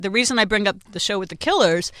The reason I bring up the show with the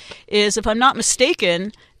Killers is, if I'm not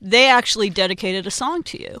mistaken, they actually dedicated a song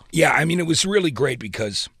to you. Yeah, I mean, it was really great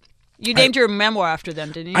because... You named your memoir after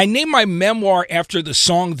them, didn't you? I named my memoir after the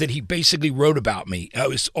song that he basically wrote about me. It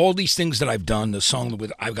was all these things that I've done, the song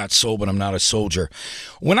with I've Got Soul, But I'm Not a Soldier.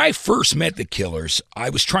 When I first met the Killers, I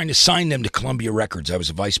was trying to sign them to Columbia Records. I was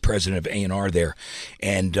a vice president of A&R there.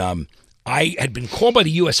 And I had been called by the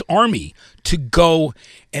U.S. Army to go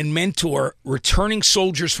and mentor returning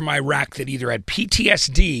soldiers from Iraq that either had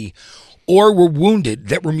PTSD or were wounded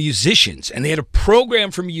that were musicians. And they had a program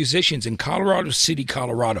for musicians in Colorado City,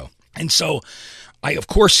 Colorado. And so I, of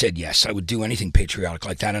course, said yes. I would do anything patriotic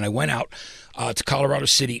like that. And I went out to Colorado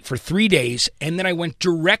City for 3 days. And then I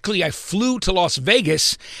flew to Las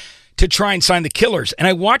Vegas to try and sign the Killers. And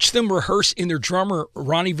I watched them rehearse in their drummer,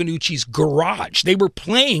 Ronnie Vannucci's garage. They were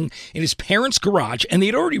playing in his parents' garage, and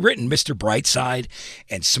they'd already written Mr. Brightside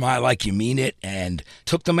and Smile Like You Mean It, and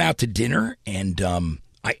took them out to dinner. And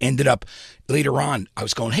I ended up, later on, I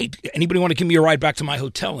was going, hey, anybody want to give me a ride back to my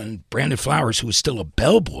hotel? And Brandon Flowers, who was still a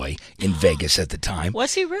bellboy in Vegas at the time.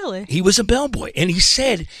 Was he really? He was a bellboy. And he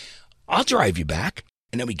said, I'll drive you back.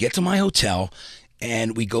 And then we get to my hotel,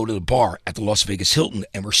 and we go to the bar at the Las Vegas Hilton,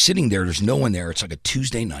 and we're sitting there. There's no one there. It's like a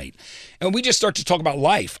Tuesday night. And we just start to talk about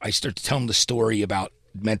life. I start to tell him the story about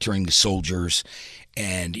mentoring the soldiers.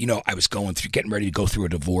 And, you know, I was getting ready to go through a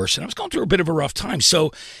divorce, and I was going through a bit of a rough time.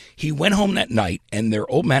 So he went home that night, and their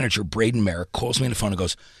old manager, Braden Merrick, calls me on the phone and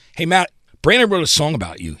goes, hey, Matt, Brandon wrote a song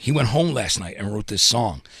about you. He went home last night and wrote this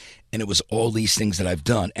song. And it was all these things that I've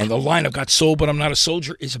done. And the line, I've got soul, but I'm not a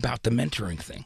soldier, is about the mentoring thing.